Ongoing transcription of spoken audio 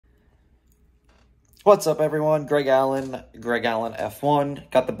What's up, everyone? Greg Allen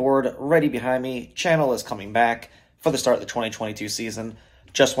F1. Got the board ready behind me. Channel is coming back for the start of the 2022 season.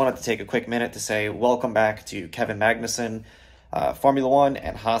 Just wanted to take a quick minute to say welcome back to Kevin Magnussen, Formula One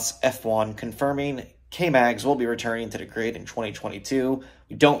and Haas F1, confirming K-Mags will be returning to the grid in 2022.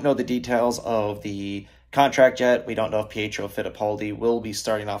 We don't know the details of the contract yet. We don't know if Pietro Fittipaldi will be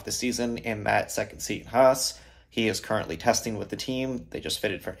starting off the season in that second seat in Haas. He is currently testing with the team. They just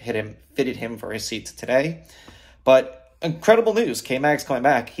fitted him for his seat today. But incredible news, K-Mag's coming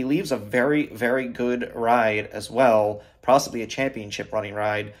back. He leaves a very, very good ride as well, possibly a championship running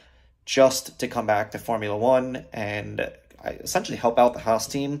ride, just to come back to Formula One and essentially help out the Haas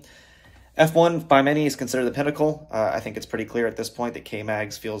team. F1, by many, is considered the pinnacle. I think it's pretty clear at this point that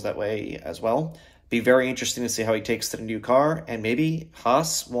K-Mags feels that way as well. Be very interesting to see how he takes to the new car, and maybe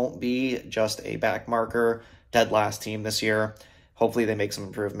Haas won't be just a back marker, dead last team this year. Hopefully they make some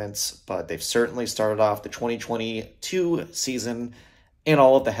improvements, but they've certainly started off the 2022 season in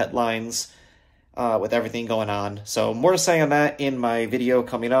all of the headlines with everything going on. So more to say on that in my video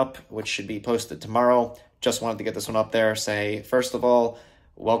coming up, which should be posted tomorrow. Just wanted to get this one up there. Say, first of all,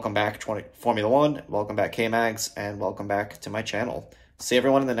 welcome back Formula One, welcome back K-Mags, and welcome back to my channel. See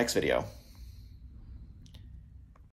everyone in the next video.